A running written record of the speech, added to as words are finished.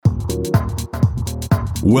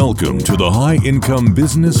Welcome to the High Income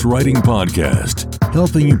Business Writing Podcast,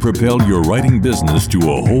 helping you propel your writing business to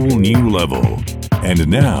a whole new level. And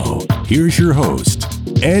now, here's your host,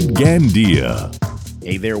 Ed Gandia.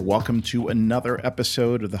 Hey there, welcome to another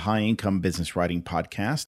episode of the High Income Business Writing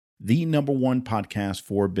Podcast, the number one podcast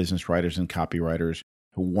for business writers and copywriters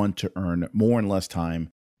who want to earn more in less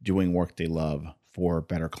time doing work they love for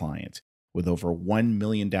better clients, with over 1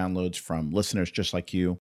 million downloads from listeners just like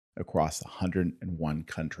you across 101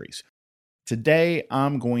 countries. Today,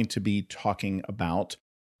 I'm going to be talking about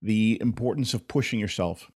the importance of pushing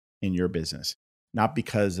yourself in your business, not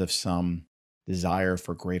because of some desire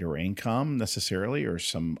for greater income necessarily or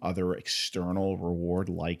some other external reward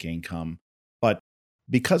like income, but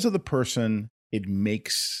because of the person it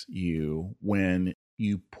makes you when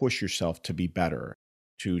you push yourself to be better,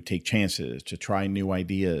 to take chances, to try new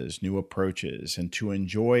ideas, new approaches, and to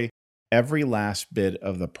enjoy every last bit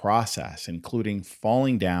of the process, including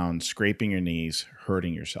falling down, scraping your knees,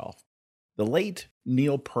 hurting yourself. The late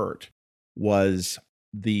Neil Peart was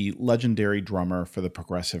the legendary drummer for the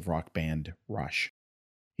progressive rock band Rush.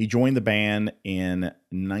 He joined the band in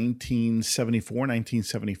 1974,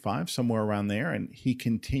 1975, somewhere around there, and he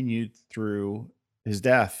continued through his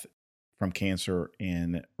death from cancer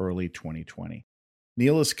in early 2020.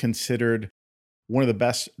 Neil is considered one of the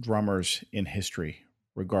best drummers in history,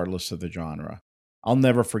 regardless of the genre. I'll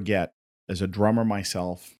never forget, as a drummer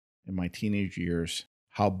myself in my teenage years,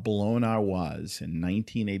 how blown I was in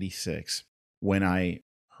 1986 when I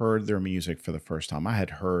heard their music for the first time. I had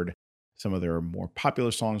heard some of their more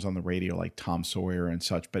popular songs on the radio, like Tom Sawyer and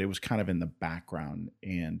such, but it was kind of in the background.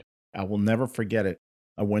 And I will never forget it.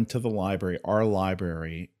 I went to the library. Our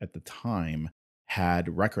library at the time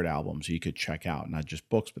had record albums you could check out, not just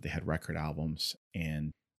books, but they had record albums.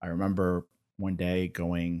 And I remember one day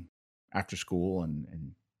going after school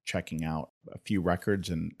and checking out a few records,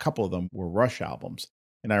 and a couple of them were Rush albums.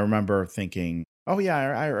 And I remember thinking, oh yeah,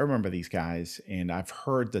 I remember these guys, and I've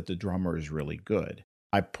heard that the drummer is really good.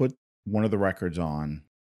 I put one of the records on,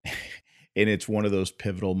 and it's one of those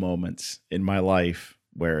pivotal moments in my life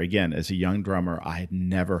where, again, as a young drummer, I had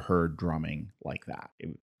never heard drumming like that.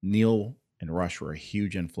 Neil and Rush were a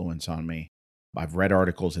huge influence on me. I've read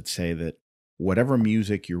articles that say that whatever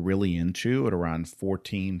music you're really into at around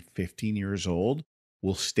 14, 15 years old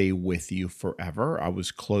will stay with you forever. I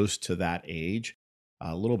was close to that age,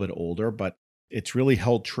 a little bit older, but it's really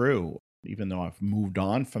held true. Even though I've moved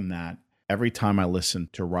on from that, every time I listen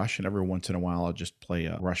to Rush, and every once in a while I'll just play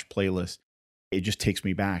a Rush playlist, it just takes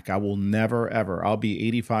me back. I will never, ever, I'll be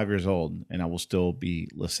 85 years old and I will still be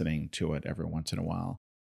listening to it every once in a while.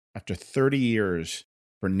 After 30 years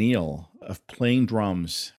for Neil of playing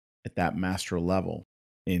drums at that master level,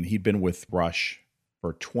 and he'd been with Rush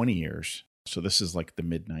for 20 years, so this is like the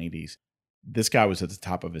mid-90s. This guy was at the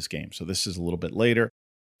top of his game, so this is a little bit later.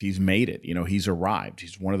 He's made it. He's arrived.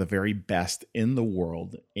 He's one of the very best in the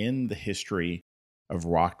world, in the history of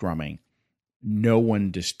rock drumming. No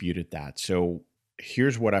one disputed that. So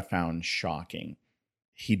here's what I found shocking.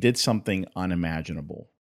 He did something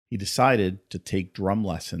unimaginable. He decided to take drum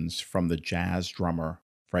lessons from the jazz drummer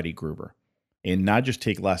Freddie Gruber. And not just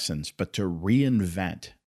take lessons, but to reinvent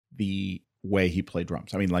the way he played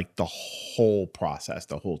drums. I mean, like the whole process,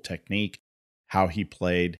 the whole technique, how he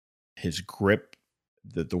played, his grip,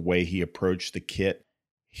 the way he approached the kit.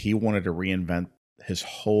 He wanted to reinvent his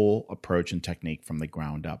whole approach and technique from the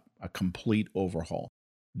ground up, a complete overhaul.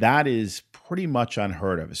 That is pretty much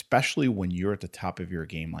unheard of, especially when you're at the top of your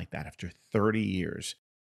game like that after 30 years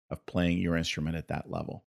of playing your instrument at that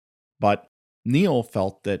level. But Neil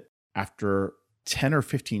felt that after 10 or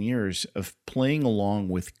 15 years of playing along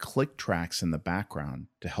with click tracks in the background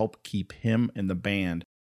to help keep him and the band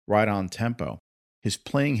right on tempo, his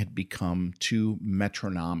playing had become too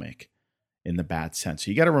metronomic in the bad sense.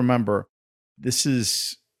 So you got to remember, this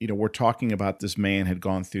is, we're talking about this man had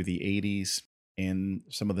gone through the 80s and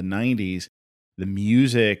some of the 90s. The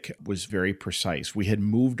music was very precise. We had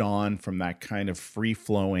moved on from that kind of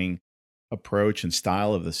free-flowing approach and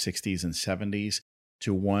style of the 60s and 70s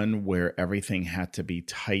to one where everything had to be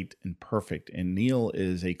tight and perfect. And Neil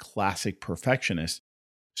is a classic perfectionist.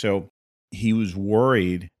 So he was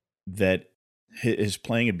worried that his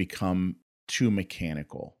playing had become too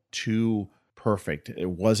mechanical, too perfect. It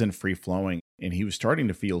wasn't free-flowing, and he was starting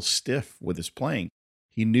to feel stiff with his playing.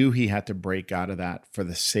 He knew he had to break out of that for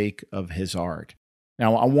the sake of his art.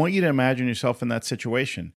 Now, I want you to imagine yourself in that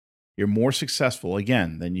situation. You're more successful,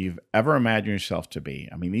 again, than you've ever imagined yourself to be.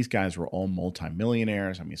 I mean, these guys were all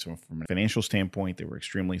multimillionaires. I mean, so from a financial standpoint, they were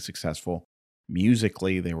extremely successful.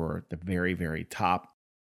 Musically, they were at the very, very top.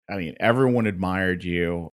 I mean, everyone admired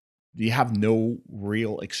you. You have no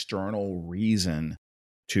real external reason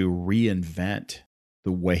to reinvent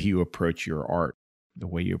the way you approach your art, the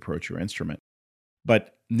way you approach your instrument.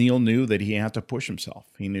 But Neil knew that he had to push himself.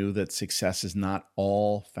 He knew that success is not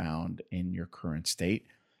all found in your current state.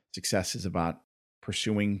 Success is about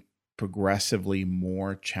pursuing progressively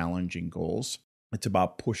more challenging goals. It's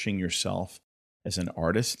about pushing yourself as an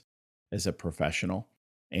artist, as a professional.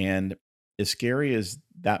 And as scary as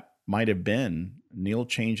that might have been, Neil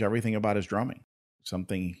changed everything about his drumming.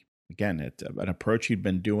 Something, again, an approach he'd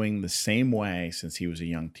been doing the same way since he was a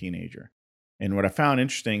young teenager. And what I found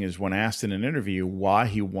interesting is when asked in an interview why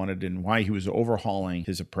he wanted and why he was overhauling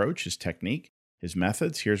his approach, his technique, his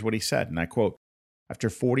methods, here's what he said. And I quote, "After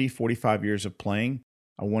 40, 45 years of playing,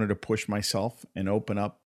 I wanted to push myself and open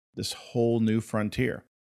up this whole new frontier.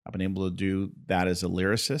 I've been able to do that as a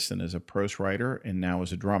lyricist and as a prose writer and now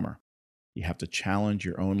as a drummer. You have to challenge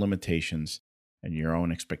your own limitations and your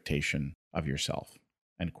own expectation of yourself."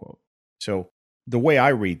 End quote. So the way I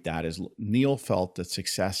read that is Neil felt that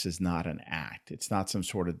success is not an act. It's not some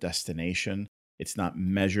sort of destination. It's not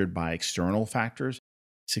measured by external factors.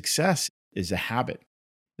 Success is a habit.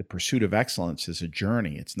 The pursuit of excellence is a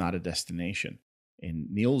journey. It's not a destination. And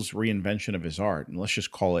Neil's reinvention of his art, and let's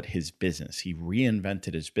just call it his business, he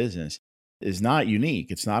reinvented his business, is not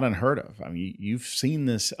unique. It's not unheard of. I mean, you've seen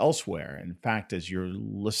this elsewhere. In fact, as you're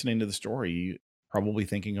listening to the story, you're probably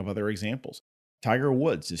thinking of other examples. Tiger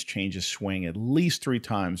Woods has changed his swing at least 3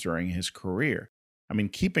 times during his career. I mean,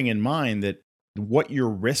 keeping in mind that what you're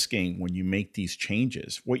risking when you make these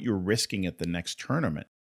changes, what you're risking at the next tournament,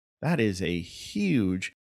 that is a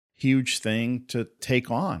huge, huge thing to take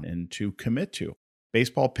on and to commit to.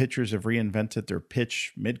 Baseball pitchers have reinvented their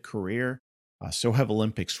pitch mid-career. So have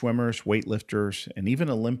Olympic swimmers, weightlifters, and even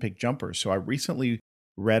Olympic jumpers. So I recently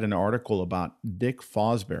read an article about Dick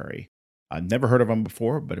Fosbury. I've never heard of him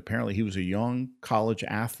before, but apparently he was a young college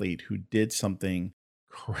athlete who did something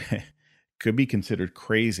could be considered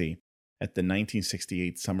crazy at the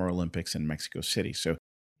 1968 Summer Olympics in Mexico City. So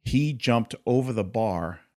he jumped over the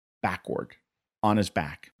bar backward on his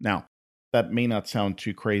back. Now, that may not sound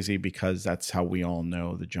too crazy because that's how we all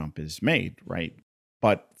know the jump is made, right?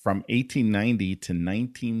 But from 1890 to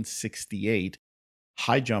 1968,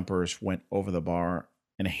 high jumpers went over the bar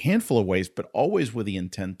in a handful of ways, but always with the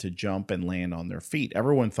intent to jump and land on their feet.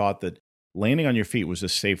 Everyone thought that landing on your feet was the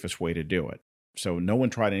safest way to do it. So no one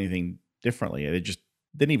tried anything differently. It just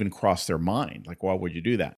didn't even cross their mind. Like, why would you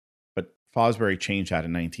do that? But Fosbury changed that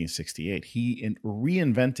in 1968. He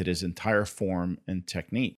reinvented his entire form and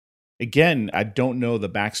technique. Again, I don't know the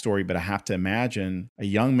backstory, but I have to imagine a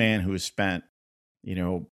young man who has spent,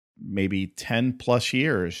 maybe 10 plus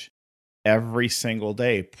years every single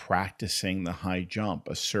day practicing the high jump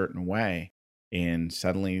a certain way and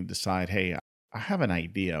suddenly decide, hey, I have an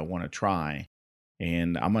idea I want to try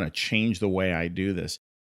and I'm going to change the way I do this.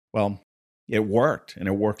 Well, it worked, and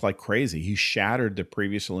it worked like crazy. He shattered the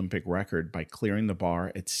previous Olympic record by clearing the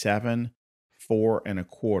bar at 7, 4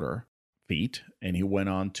 1/4 feet, and he went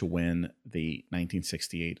on to win the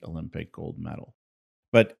 1968 Olympic gold medal.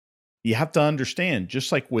 But you have to understand,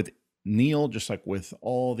 just like with Neil, just like with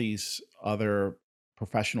all these other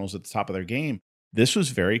professionals at the top of their game, this was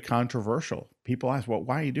very controversial. People ask, well,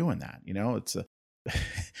 why are you doing that?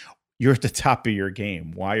 You're at the top of your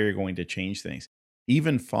game. Why are you going to change things?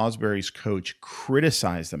 Even Fosbury's coach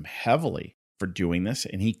criticized him heavily for doing this,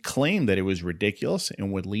 and he claimed that it was ridiculous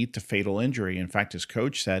and would lead to fatal injury. In fact, his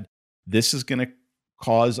coach said, this is going to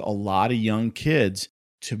cause a lot of young kids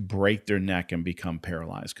to break their neck and become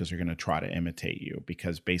paralyzed because they're going to try to imitate you,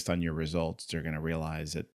 because based on your results, they're going to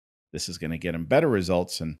realize that this is going to get them better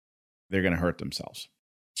results and they're going to hurt themselves.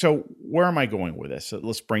 So where am I going with this? So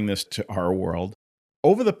let's bring this to our world.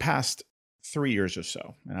 Over the past 3 years or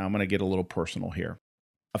so, and I'm going to get a little personal here,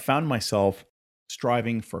 I found myself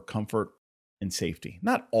striving for comfort and safety.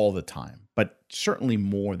 Not all the time, but certainly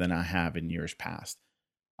more than I have in years past.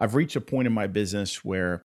 I've reached a point in my business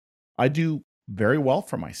where I do very well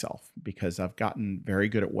for myself because I've gotten very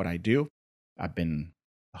good at what I do. I've been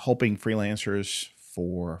helping freelancers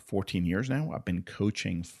for 14 years now. I've been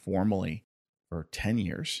coaching formally for 10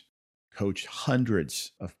 years, coached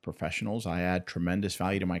hundreds of professionals. I add tremendous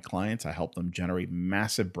value to my clients. I help them generate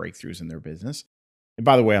massive breakthroughs in their business. And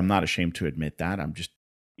by the way, I'm not ashamed to admit that.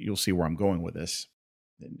 You'll see where I'm going with this.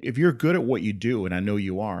 If you're good at what you do, and I know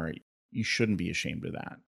you are, you shouldn't be ashamed of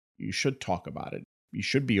that. You should talk about it. You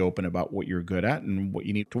should be open about what you're good at and what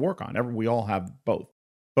you need to work on. We all have both.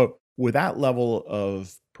 But with that level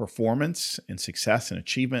of performance and success and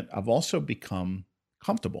achievement, I've also become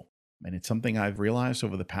comfortable. And it's something I've realized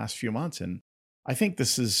over the past few months. And I think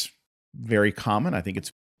this is very common. I think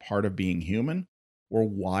it's part of being human. We're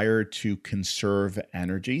wired to conserve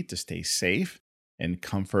energy to stay safe, and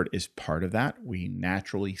comfort is part of that. We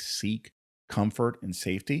naturally seek comfort and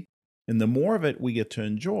safety. And the more of it we get to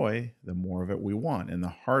enjoy, the more of it we want, and the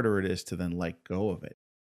harder it is to then let go of it.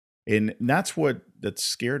 And that's what that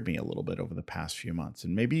scared me a little bit over the past few months.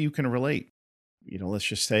 And maybe you can relate. Let's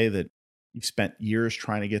just say that you've spent years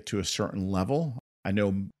trying to get to a certain level. I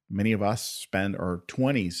know many of us spend our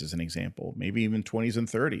 20s as an example, maybe even 20s and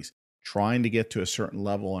 30s, trying to get to a certain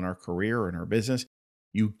level in our career or in our business.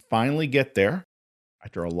 You finally get there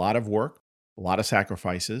after a lot of work, a lot of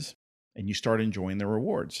sacrifices, and you start enjoying the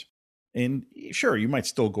rewards. And sure, you might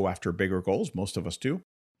still go after bigger goals. Most of us do.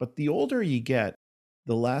 But the older you get,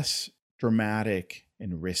 the less dramatic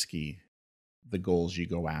and risky the goals you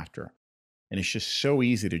go after. And it's just so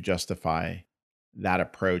easy to justify that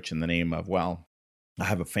approach in the name of, well, I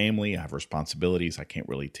have a family, I have responsibilities, I can't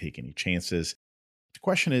really take any chances. The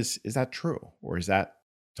question is that true? Or is that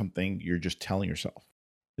something you're just telling yourself?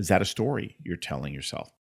 Is that a story you're telling yourself?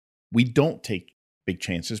 We don't take big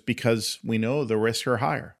chances because we know the risks are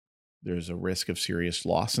higher. There's a risk of serious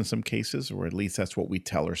loss in some cases, or at least that's what we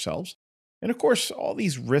tell ourselves. And of course, all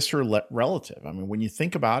these risks are relative. I mean, when you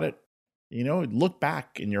think about it, look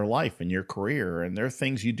back in your life and your career, and there are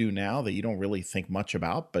things you do now that you don't really think much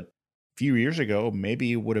about. But a few years ago,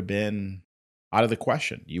 maybe it would have been out of the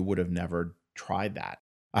question. You would have never tried that.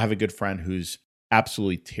 I have a good friend who's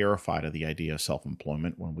absolutely terrified of the idea of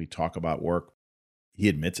self-employment. When we talk about work, he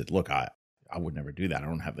admits it. Look, I would never do that. I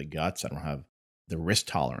don't have the guts. I don't have the risk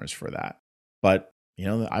tolerance for that. But,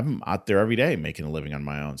 I'm out there every day making a living on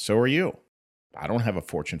my own. So are you. I don't have a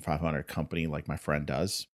Fortune 500 company like my friend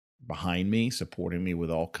does behind me, supporting me with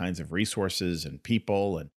all kinds of resources and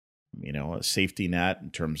people and, a safety net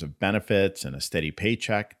in terms of benefits and a steady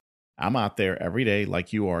paycheck. I'm out there every day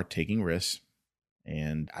like you are, taking risks,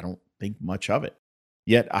 and I don't think much of it.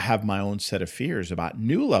 Yet I have my own set of fears about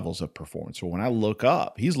new levels of performance. So when I look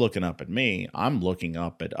up, he's looking up at me, I'm looking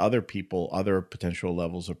up at other people, other potential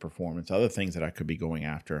levels of performance, other things that I could be going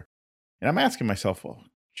after. And I'm asking myself, well,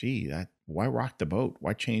 gee, why rock the boat?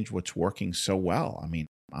 Why change what's working so well? I mean,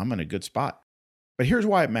 I'm in a good spot. But here's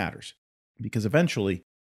why it matters. Because eventually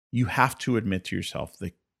you have to admit to yourself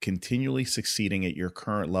that continually succeeding at your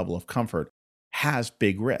current level of comfort has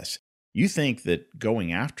big risks. You think that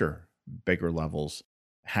going after bigger levels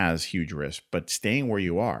has huge risk, but staying where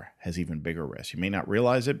you are has even bigger risk. You may not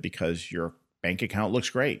realize it because your bank account looks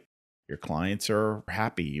great. Your clients are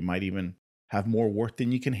happy. You might even have more work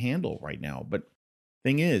than you can handle right now. But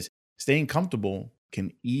thing is, staying comfortable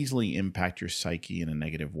can easily impact your psyche in a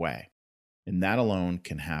negative way. And that alone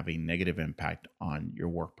can have a negative impact on your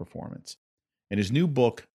work performance. In his new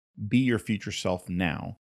book, Be Your Future Self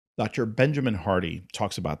Now, Dr. Benjamin Hardy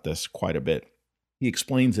talks about this quite a bit. He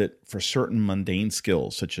explains that for certain mundane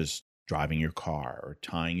skills, such as driving your car or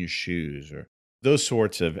tying your shoes or those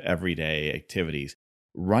sorts of everyday activities,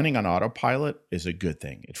 running on autopilot is a good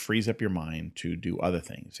thing. It frees up your mind to do other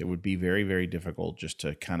things. It would be very, very difficult just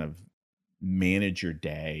to kind of manage your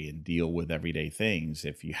day and deal with everyday things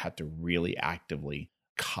if you had to really actively,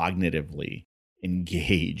 cognitively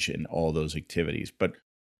engage in all those activities. But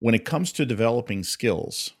when it comes to developing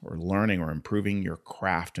skills or learning or improving your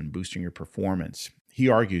craft and boosting your performance, he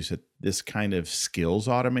argues that this kind of skills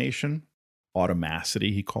automation,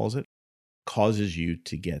 automacity, he calls it, causes you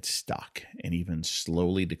to get stuck and even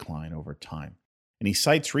slowly decline over time. And he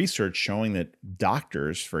cites research showing that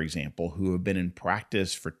doctors, for example, who have been in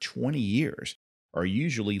practice for 20 years are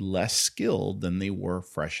usually less skilled than they were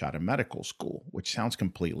fresh out of medical school, which sounds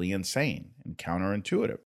completely insane and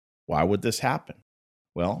counterintuitive. Why would this happen?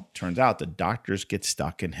 Well, it turns out that doctors get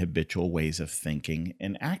stuck in habitual ways of thinking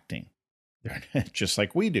and acting. They're just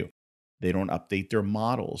like we do. They don't update their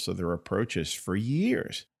models or their approaches for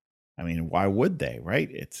years. I mean, why would they, right?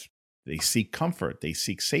 They seek comfort, they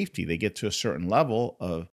seek safety, they get to a certain level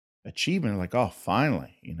of achievement, like, oh,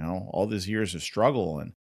 finally, all these years of struggle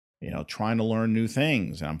and, trying to learn new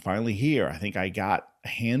things. And I'm finally here. I think I got a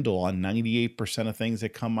handle on 98% of things that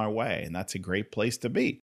come my way. And that's a great place to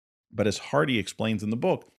be. But as Hardy explains in the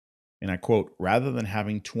book, and I quote, rather than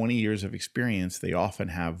having 20 years of experience, they often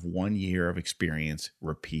have 1 year of experience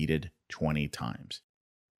repeated 20 times.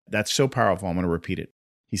 That's so powerful. I'm going to repeat it.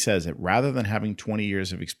 He says that rather than having 20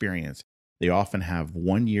 years of experience, they often have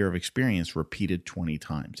 1 year of experience repeated 20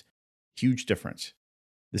 times. Huge difference.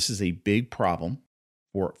 This is a big problem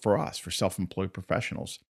for us, for self-employed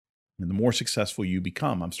professionals. And the more successful you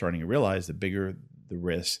become, I'm starting to realize the bigger the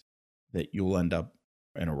risk that you'll end up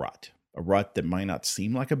in a rut that might not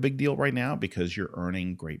seem like a big deal right now because you're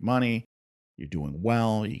earning great money, you're doing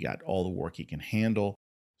well, you got all the work you can handle.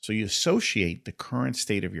 So you associate the current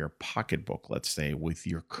state of your pocketbook, let's say, with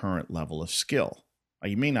your current level of skill.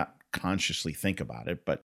 You may not consciously think about it,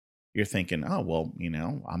 but you're thinking, oh, well,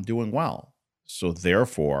 I'm doing well. So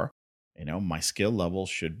therefore, my skill level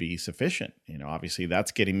should be sufficient. Obviously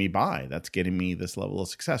that's getting me by. That's getting me this level of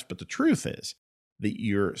success. But the truth is that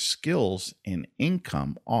your skills and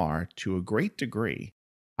income are, to a great degree,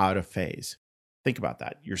 out of phase. Think about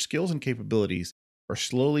that. Your skills and capabilities are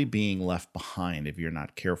slowly being left behind if you're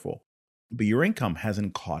not careful. But your income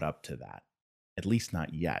hasn't caught up to that, at least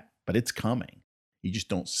not yet, but it's coming. You just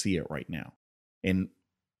don't see it right now. And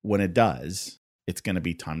when it does, it's going to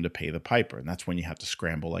be time to pay the piper. And that's when you have to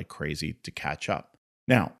scramble like crazy to catch up.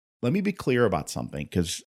 Now, let me be clear about something,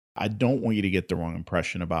 because I don't want you to get the wrong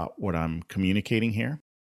impression about what I'm communicating here.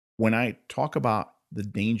 When I talk about the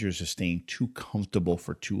dangers of staying too comfortable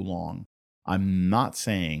for too long, I'm not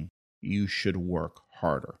saying you should work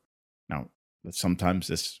harder. Now, sometimes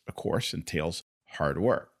this, of course, entails hard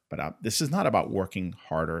work, but this is not about working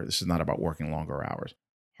harder. This is not about working longer hours.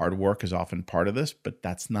 Hard work is often part of this, but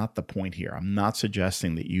that's not the point here. I'm not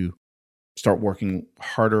suggesting that you start working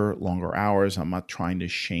harder, longer hours. I'm not trying to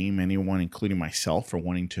shame anyone, including myself, for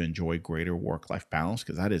wanting to enjoy greater work-life balance,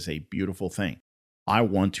 because that is a beautiful thing. I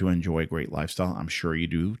want to enjoy a great lifestyle. I'm sure you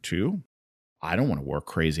do too. I don't want to work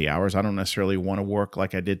crazy hours. I don't necessarily want to work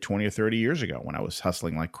like I did 20 or 30 years ago when I was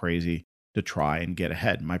hustling like crazy to try and get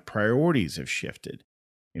ahead. My priorities have shifted.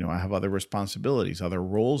 I have other responsibilities, other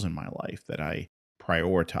roles in my life that I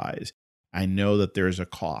prioritize. I know that there's a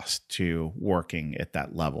cost to working at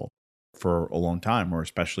that level for a long time, or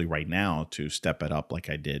especially right now, to step it up like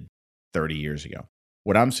I did 30 years ago.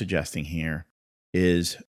 What I'm suggesting here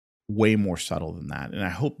is way more subtle than that. And I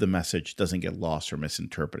hope the message doesn't get lost or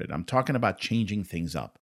misinterpreted. I'm talking about changing things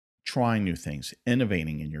up, trying new things,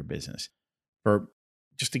 innovating in your business.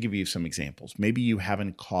 Just to give you some examples, maybe you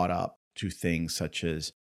haven't caught up to things such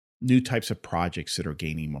as new types of projects that are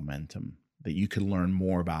gaining momentum that you can learn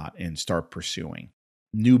more about and start pursuing.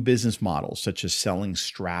 New business models such as selling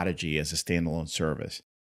strategy as a standalone service,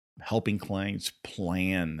 helping clients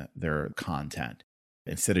plan their content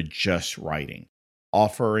instead of just writing,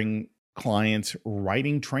 offering clients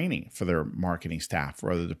writing training for their marketing staff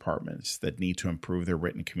or other departments that need to improve their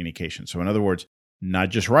written communication. So in other words, not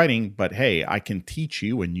just writing, but hey, I can teach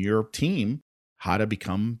you and your team how to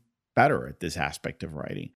become better at this aspect of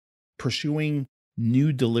writing. Pursuing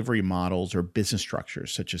new delivery models or business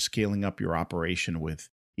structures, such as scaling up your operation with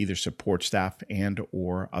either support staff and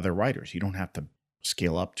or other writers. You don't have to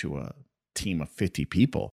scale up to a team of 50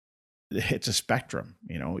 people. It's a spectrum.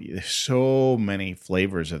 There's so many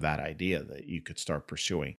flavors of that idea that you could start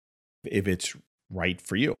pursuing if it's right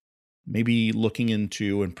for you. Maybe looking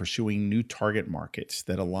into and pursuing new target markets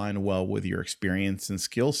that align well with your experience and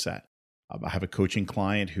skill set. I have a coaching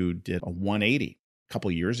client who did a 180 a couple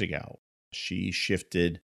of years ago. She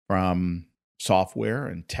shifted from software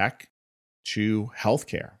and tech to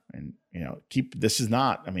healthcare. And,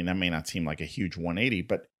 that may not seem like a huge 180,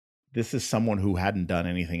 but this is someone who hadn't done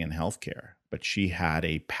anything in healthcare, but she had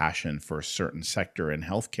a passion for a certain sector in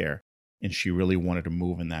healthcare, and she really wanted to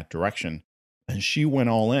move in that direction. And she went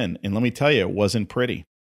all in. And let me tell you, it wasn't pretty.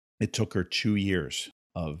 It took her 2 years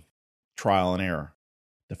of trial and error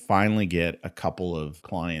to finally get a couple of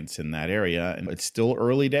clients in that area. And it's still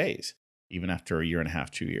early days, even after a year and a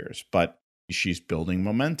half, 2 years, but she's building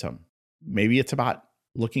momentum. Maybe it's about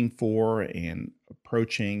looking for and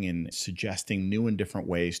approaching and suggesting new and different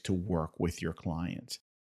ways to work with your clients,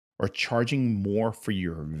 or charging more for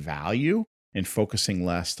your value and focusing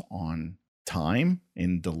less on time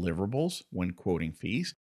and deliverables when quoting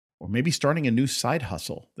fees, or maybe starting a new side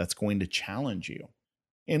hustle that's going to challenge you.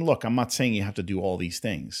 And look, I'm not saying you have to do all these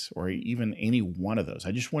things or even any one of those.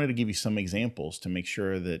 I just wanted to give you some examples to make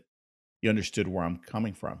sure that you understood where I'm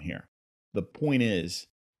coming from here. The point is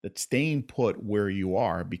that staying put where you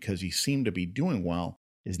are because you seem to be doing well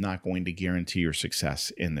is not going to guarantee your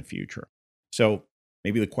success in the future. So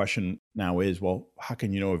maybe the question now is, well, how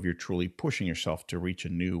can you know if you're truly pushing yourself to reach a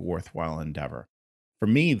new worthwhile endeavor? For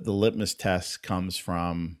me, the litmus test comes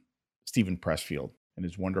from Stephen Pressfield and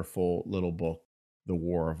his wonderful little book, The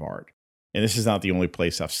War of Art. And this is not the only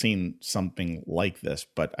place I've seen something like this,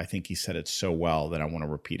 but I think he said it so well that I want to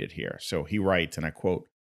repeat it here. So he writes, and I quote,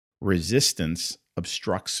 "Resistance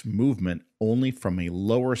obstructs movement only from a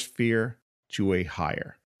lower sphere to a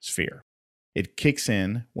higher sphere. It kicks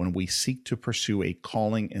in when we seek to pursue a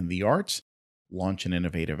calling in the arts, launch an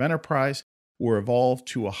innovative enterprise, or evolve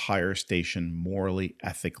to a higher station morally,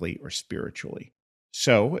 ethically, or spiritually.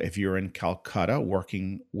 So if you're in Calcutta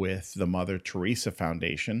working with the Mother Teresa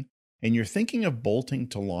Foundation and you're thinking of bolting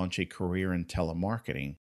to launch a career in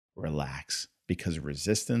telemarketing, relax, because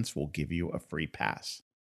resistance will give you a free pass.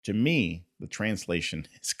 To me, the translation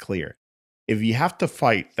is clear. If you have to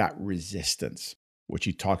fight that resistance, which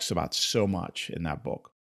he talks about so much in that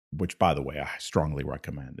book, which, by the way, I strongly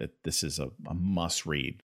recommend it. This is a must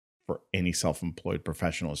read for any self-employed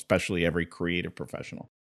professional, especially every creative professional.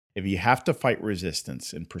 If you have to fight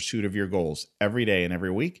resistance in pursuit of your goals every day and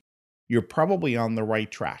every week, you're probably on the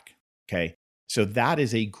right track. Okay. So that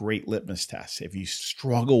is a great litmus test. If you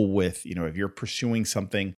struggle with, if you're pursuing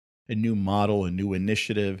something, a new model, a new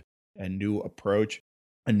initiative, a new approach,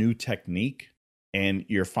 a new technique, and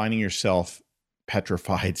you're finding yourself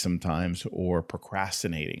petrified sometimes or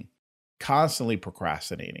procrastinating, constantly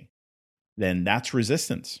procrastinating, then that's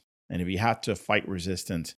resistance. And if you have to fight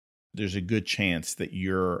resistance, there's a good chance that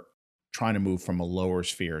you're trying to move from a lower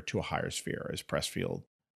sphere to a higher sphere, as Pressfield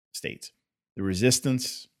states. The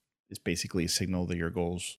resistance is basically a signal that your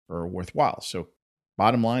goals are worthwhile. So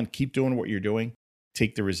bottom line, keep doing what you're doing.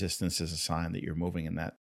 Take the resistance as a sign that you're moving in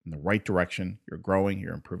the right direction. You're growing,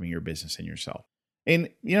 you're improving your business and yourself. And,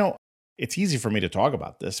 it's easy for me to talk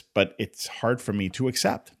about this, but it's hard for me to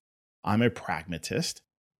accept. I'm a pragmatist.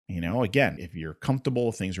 Again, if you're comfortable,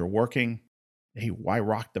 if things are working, hey, why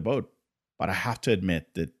rock the boat? But I have to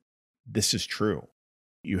admit that this is true.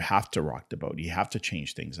 You have to rock the boat. You have to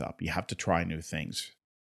change things up. You have to try new things,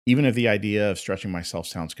 even if the idea of stretching myself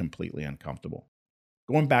sounds completely uncomfortable.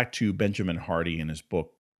 Going back to Benjamin Hardy in his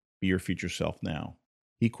book, Be Your Future Self Now,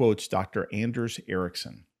 he quotes Dr. Anders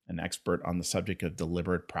Ericsson, an expert on the subject of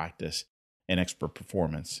deliberate practice and expert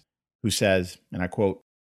performance, who says, and I quote,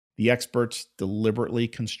 "The experts deliberately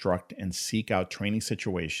construct and seek out training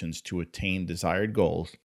situations to attain desired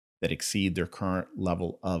goals that exceed their current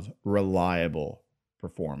level of reliable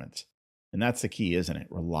performance." And that's the key, isn't it?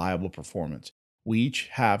 Reliable performance. We each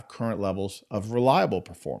have current levels of reliable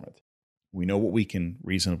performance. We know what we can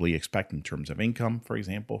reasonably expect in terms of income, for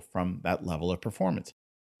example, from that level of performance.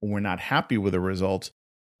 When we're not happy with the results,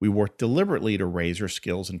 we work deliberately to raise our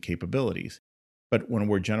skills and capabilities. But when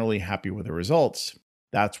we're generally happy with the results,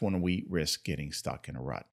 that's when we risk getting stuck in a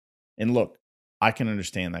rut. And look, I can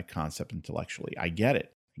understand that concept intellectually. I get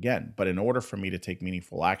it, again, but in order for me to take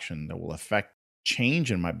meaningful action that will affect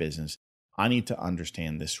change in my business, I need to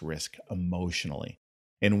understand this risk emotionally.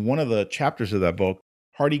 In one of the chapters of that book,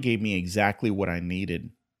 Hardy gave me exactly what I needed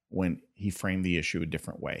when he framed the issue a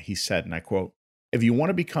different way. He said, and I quote, "If you want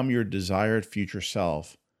to become your desired future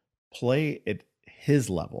self, play at his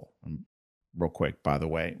level." Real quick, by the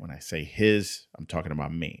way, when I say his, I'm talking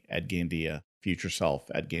about me, Ed Gandia, future self,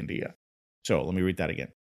 Ed Gandia. So let me read that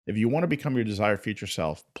again. If you want to become your desired future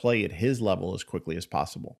self, play at his level as quickly as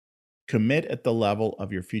possible. Commit at the level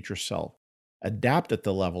of your future self. Adapt at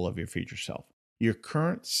the level of your future self. Your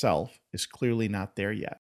current self is clearly not there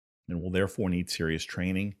yet and will therefore need serious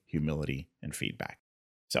training, humility, and feedback.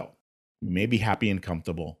 So we may be happy and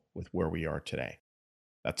comfortable with where we are today.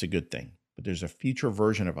 That's a good thing. But there's a future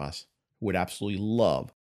version of us who would absolutely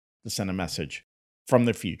love to send a message from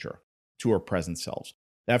the future to our present selves.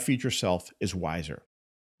 That future self is wiser.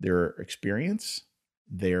 Their experience,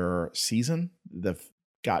 their season, they've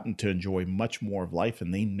gotten to enjoy much more of life,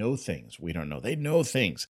 and they know things we don't know. They know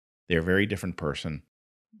things. They're a very different person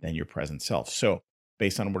than your present self. So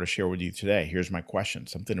based on what I share with you today, here's my question,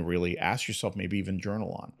 something to really ask yourself, maybe even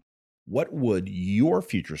journal on. What would your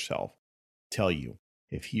future self tell you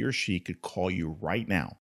if he or she could call you right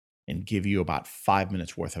now and give you about 5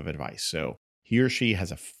 minutes worth of advice? So he or she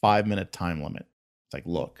has a 5-minute time limit. It's like,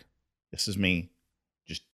 look, this is me.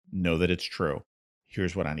 Just know that it's true.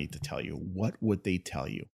 Here's what I need to tell you. What would they tell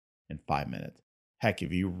you in 5 minutes? Heck,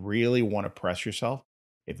 if you really want to press yourself,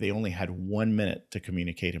 if they only had 1 minute to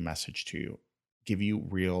communicate a message to you, give you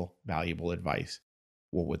real valuable advice,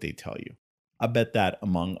 what would they tell you? I bet that,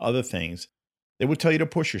 among other things, they would tell you to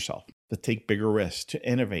push yourself, to take bigger risks, to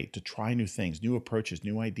innovate, to try new things, new approaches,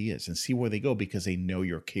 new ideas, and see where they go, because they know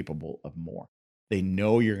you're capable of more. They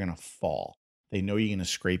know you're going to fall. They know you're going to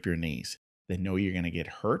scrape your knees. They know you're going to get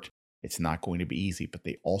hurt. It's not going to be easy, but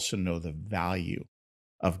they also know the value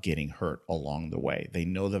of getting hurt along the way. They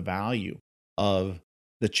know the value of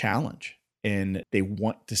the challenge, and they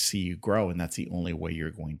want to see you grow. And that's the only way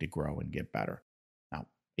you're going to grow and get better. Now,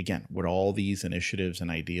 again, would all these initiatives and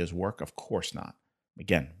ideas work? Of course not.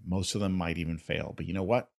 Again, most of them might even fail. But you know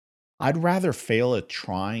what? I'd rather fail at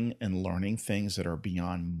trying and learning things that are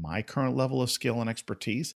beyond my current level of skill and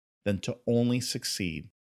expertise than to only succeed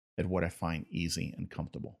at what I find easy and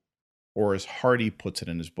comfortable. Or as Hardy puts it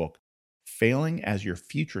in his book, failing as your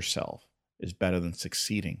future self is better than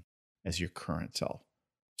succeeding as your current self.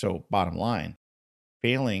 So bottom line,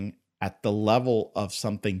 failing at the level of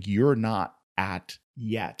something you're not at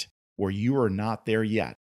yet, or you are not there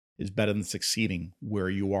yet, is better than succeeding where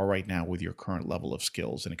you are right now with your current level of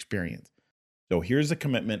skills and experience. So here's a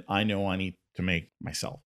commitment I know I need to make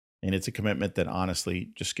myself. And it's a commitment that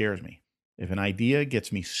honestly just scares me. If an idea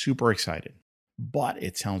gets me super excited, but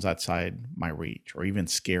it sounds outside my reach or even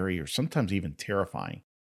scary or sometimes even terrifying,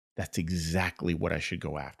 that's exactly what I should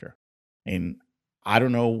go after. And I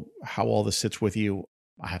don't know how all this sits with you.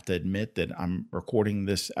 I have to admit that I'm recording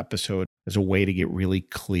this episode as a way to get really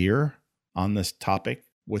clear on this topic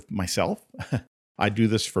with myself. I do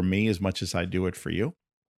this for me as much as I do it for you.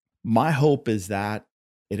 My hope is that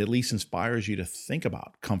it at least inspires you to think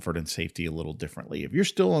about comfort and safety a little differently. If you're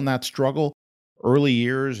still in that struggle, early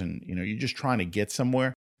years, and you're just trying to get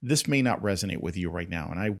somewhere, this may not resonate with you right now.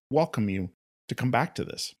 And I welcome you to come back to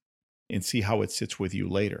this and see how it sits with you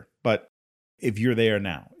later. But if you're there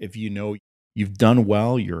now, if you know you've done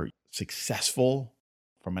well, you're successful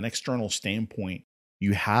from an external standpoint,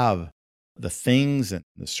 you have the things and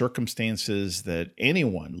the circumstances that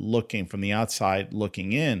anyone looking from the outside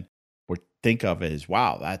looking in would think of as,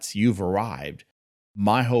 wow, you've arrived.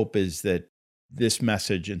 My hope is that this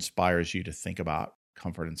message inspires you to think about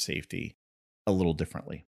comfort and safety a little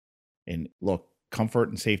differently. And look, comfort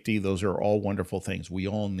and safety, those are all wonderful things. We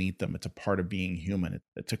all need them. It's a part of being human.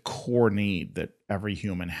 It's a core need that every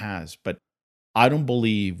human has. But I don't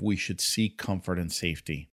believe we should seek comfort and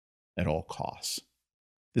safety at all costs.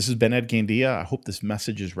 This has been Ed Gandia. I hope this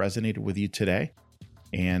message has resonated with you today,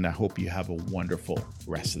 and I hope you have a wonderful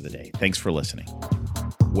rest of the day. Thanks for listening.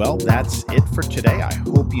 Well, that's it for today. I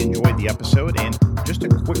hope you enjoyed the episode, and just a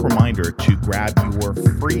quick reminder to grab your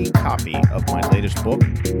free copy of my latest book,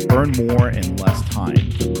 Earn More in Less Time,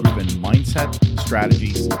 the proven mindset,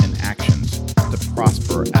 strategies, and actions to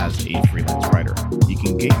prosper as a freelance writer. You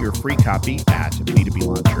can get your free copy at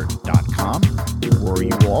b2blauncher.com, where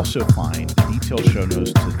you will also find the detailed show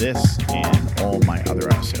notes to this and all my other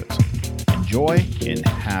episodes. Enjoy and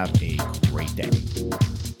have a great day.